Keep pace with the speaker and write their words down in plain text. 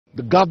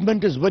The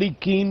government is very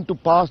keen to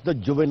pass the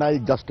Juvenile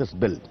Justice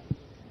Bill.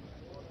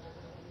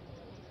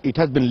 It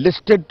has been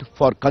listed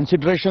for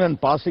consideration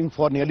and passing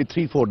for nearly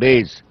 3-4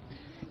 days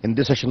in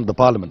this session of the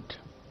Parliament.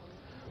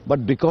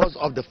 But because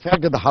of the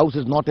fact that the House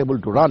is not able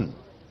to run,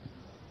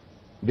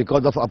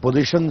 because of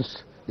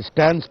opposition's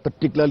stance,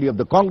 particularly of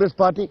the Congress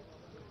party,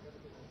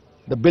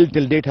 the bill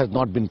till date has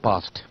not been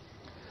passed.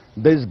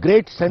 There is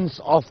great sense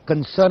of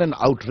concern and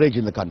outrage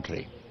in the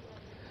country.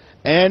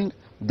 And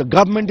the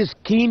government is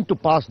keen to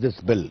pass this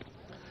bill.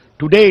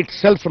 Today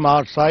itself from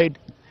our side,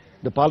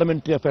 the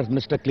Parliamentary Affairs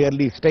Minister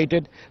clearly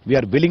stated we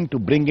are willing to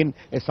bring in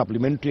a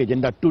supplementary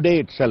agenda today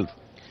itself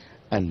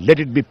and let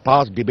it be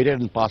passed,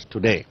 debated and passed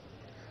today.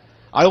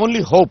 I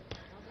only hope,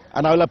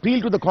 and I will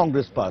appeal to the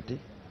Congress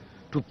party,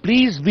 to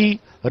please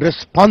be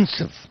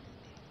responsive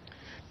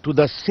to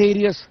the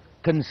serious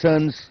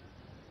concerns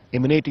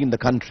emanating in the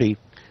country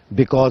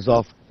because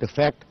of the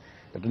fact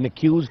that an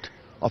accused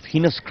of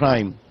heinous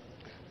crime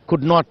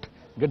could not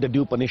get the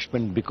due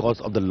punishment because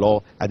of the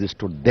law as it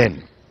stood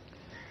then.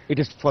 It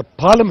is for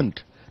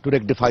Parliament to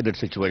rectify that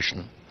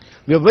situation.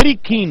 We are very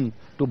keen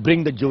to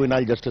bring the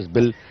Juvenile Justice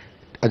Bill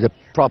as a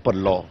proper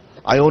law.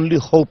 I only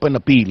hope and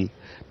appeal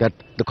that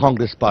the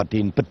Congress party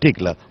in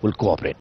particular will cooperate.